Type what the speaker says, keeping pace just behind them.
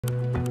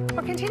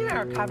We're continuing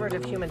our coverage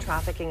of human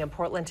trafficking in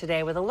Portland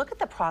today with a look at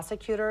the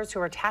prosecutors who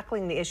are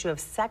tackling the issue of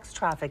sex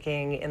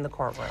trafficking in the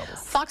courtrooms.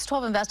 Fox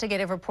 12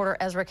 investigative reporter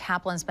Ezra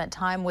Kaplan spent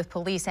time with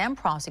police and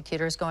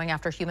prosecutors going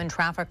after human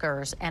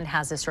traffickers and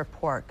has this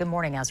report. Good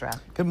morning, Ezra.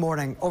 Good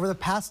morning. Over the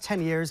past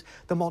 10 years,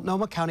 the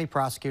Multnomah County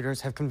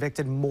prosecutors have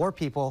convicted more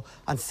people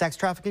on sex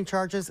trafficking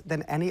charges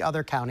than any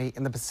other county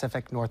in the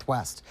Pacific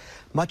Northwest.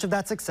 Much of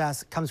that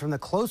success comes from the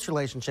close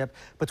relationship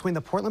between the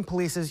Portland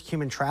Police's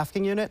Human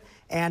Trafficking Unit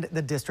and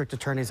the District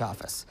Attorney's Office.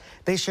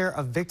 They share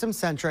a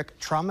victim-centric,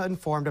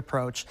 trauma-informed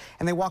approach,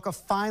 and they walk a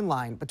fine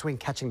line between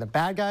catching the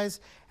bad guys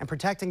and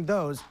protecting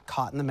those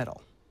caught in the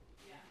middle.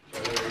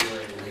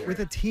 With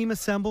a team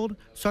assembled,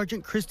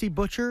 Sergeant Christy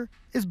Butcher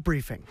is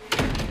briefing.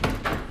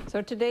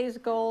 So today's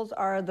goals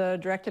are the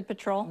directed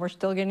patrol. We're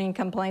still getting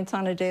complaints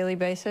on a daily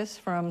basis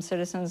from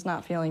citizens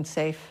not feeling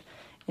safe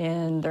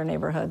in their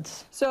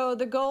neighborhoods. So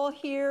the goal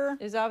here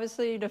is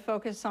obviously to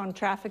focus on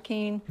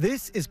trafficking.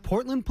 This is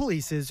Portland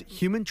Police's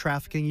Human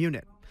Trafficking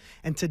Unit,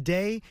 and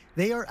today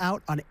they are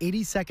out on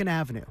 82nd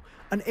Avenue,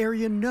 an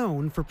area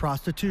known for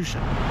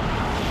prostitution.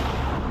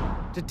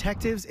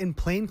 Detectives in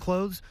plain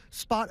clothes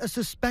spot a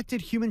suspected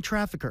human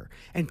trafficker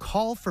and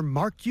call for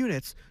marked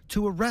units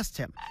to arrest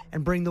him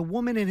and bring the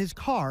woman in his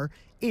car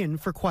in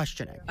for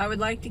questioning. I would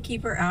like to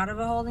keep her out of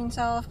a holding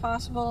cell if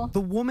possible.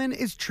 The woman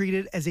is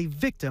treated as a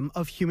victim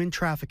of human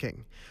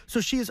trafficking,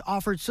 so she is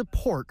offered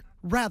support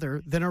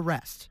rather than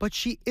arrest. But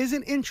she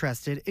isn't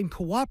interested in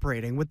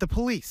cooperating with the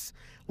police,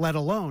 let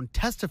alone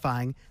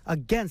testifying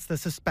against the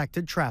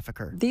suspected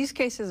trafficker. These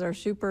cases are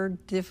super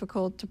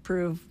difficult to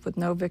prove with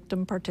no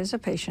victim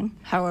participation.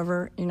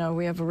 However,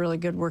 we have a really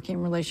good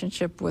working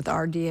relationship with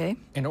our DA.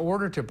 In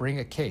order to bring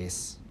a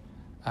case,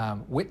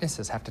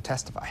 witnesses have to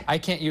testify. I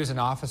can't use an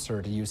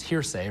officer to use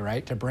hearsay,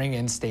 right, to bring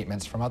in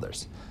statements from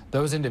others.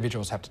 Those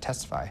individuals have to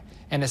testify.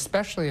 And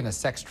especially in a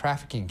sex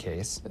trafficking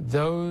case,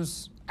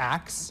 those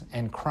acts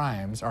and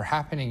crimes are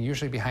happening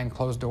usually behind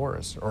closed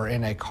doors or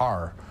in a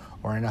car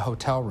or in a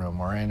hotel room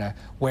or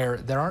where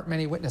there aren't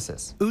many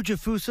witnesses.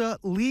 Ujafusa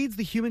leads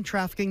the human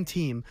trafficking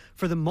team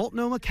for the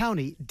Multnomah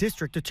County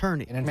District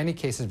Attorney. And in many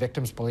cases,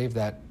 victims believe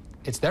that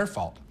it's their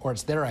fault or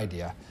it's their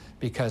idea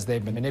because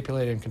they've been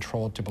manipulated and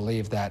controlled to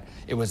believe that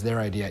it was their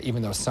idea,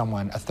 even though a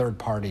third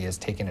party, is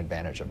taking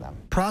advantage of them.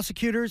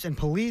 Prosecutors and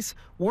police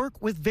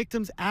work with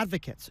victims'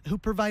 advocates who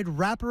provide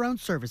wraparound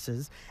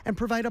services and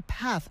provide a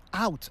path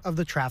out of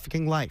the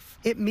trafficking life.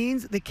 It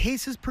means the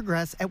cases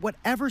progress at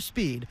whatever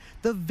speed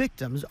the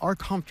victims are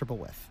comfortable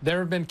with. There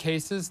have been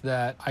cases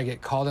that I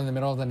get called in the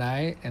middle of the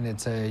night and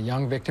it's a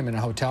young victim in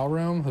a hotel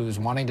room who's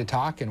wanting to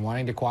talk and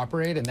wanting to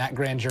cooperate, and that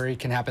grand jury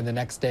can happen the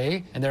next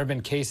day. And there have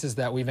been cases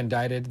that we've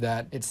indicted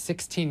that it's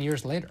 16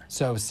 years later.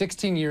 So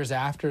 16 years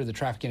after the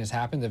trafficking has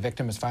happened, the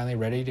victim is finally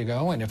ready to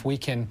go. And if we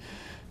can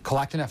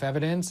collect enough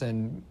evidence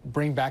and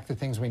bring back the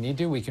things we need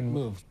to, we can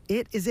move.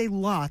 It is a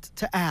lot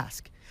to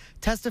ask.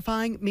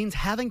 Testifying means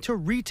having to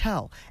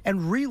retell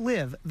and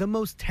relive the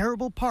most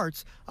terrible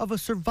parts of a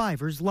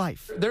survivor's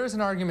life. There is an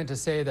argument to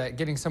say that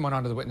getting someone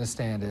onto the witness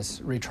stand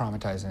is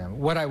re-traumatizing them.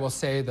 What I will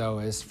say, though,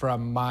 is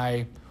from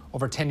my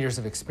over 10 years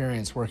of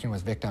experience working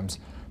with victims,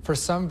 for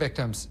some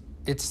victims,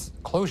 it's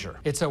closure.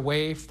 It's a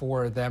way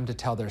for them to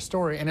tell their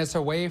story, and it's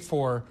a way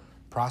for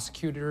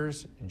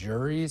prosecutors,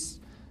 juries,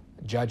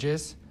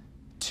 judges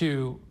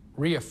to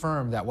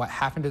reaffirm that what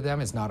happened to them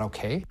is not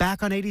okay.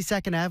 Back on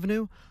 82nd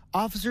Avenue,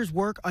 officers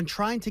work on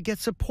trying to get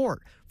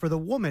support for the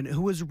woman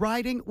who was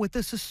riding with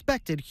the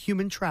suspected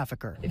human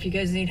trafficker. If you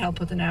guys need help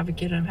with an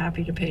advocate, I'm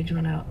happy to page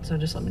one out, so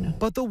just let me know.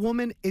 But the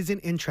woman isn't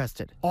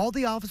interested. All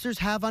the officers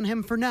have on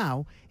him for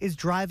now is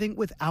driving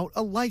without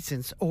a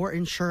license or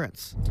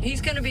insurance. He's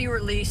going to be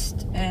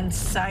released and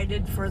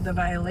cited for the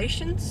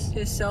violations.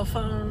 His cell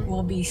phone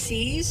will be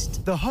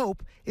seized. The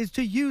hope is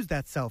to use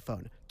that cell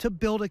phone to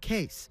build a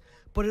case,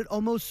 but it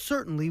almost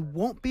certainly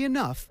won't be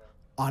enough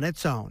on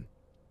its own.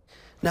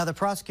 Now, the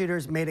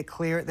prosecutors made it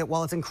clear that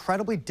while it's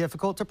incredibly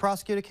difficult to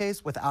prosecute a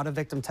case without a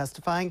victim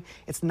testifying,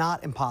 it's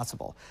not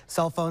impossible.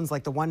 Cell phones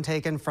like the one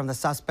taken from the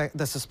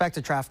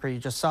suspected trafficker you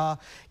just saw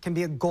can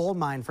be a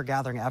goldmine for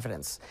gathering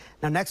evidence.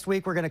 Now, next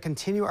week, we're going to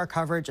continue our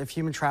coverage of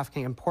human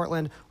trafficking in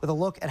Portland with a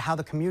look at how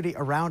the community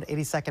around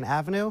 82nd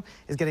Avenue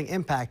is getting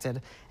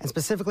impacted, and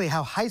specifically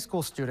how high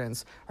school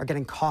students are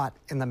getting caught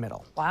in the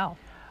middle. Wow.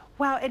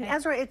 Wow, and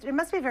Ezra, it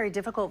must be very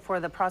difficult for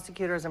the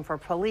prosecutors and for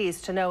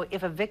police to know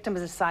if a victim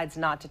decides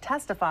not to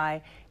testify,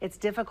 it's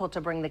difficult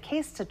to bring the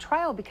case to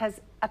trial because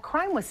a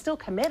crime was still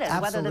committed,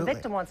 Absolutely. whether the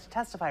victim wants to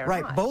testify or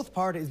not. Right, both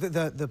parties,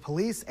 the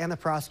police and the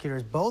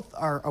prosecutors, both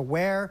are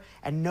aware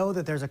and know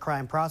that there's a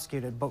crime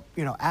prosecuted. But,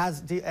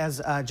 as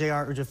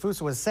J.R.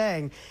 Ujafusa was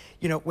saying,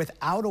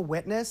 without a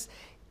witness,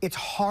 it's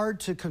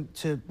hard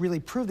to really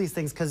prove these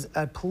things because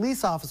a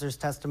police officer's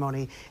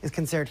testimony is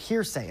considered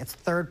hearsay. It's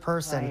third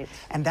person, right,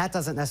 and that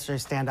doesn't necessarily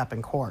stand up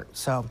in court.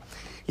 So,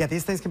 yeah,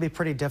 these things can be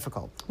pretty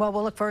difficult. Well,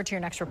 we'll look forward to your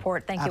next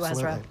report. Thank you,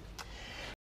 Absolutely. Ezra.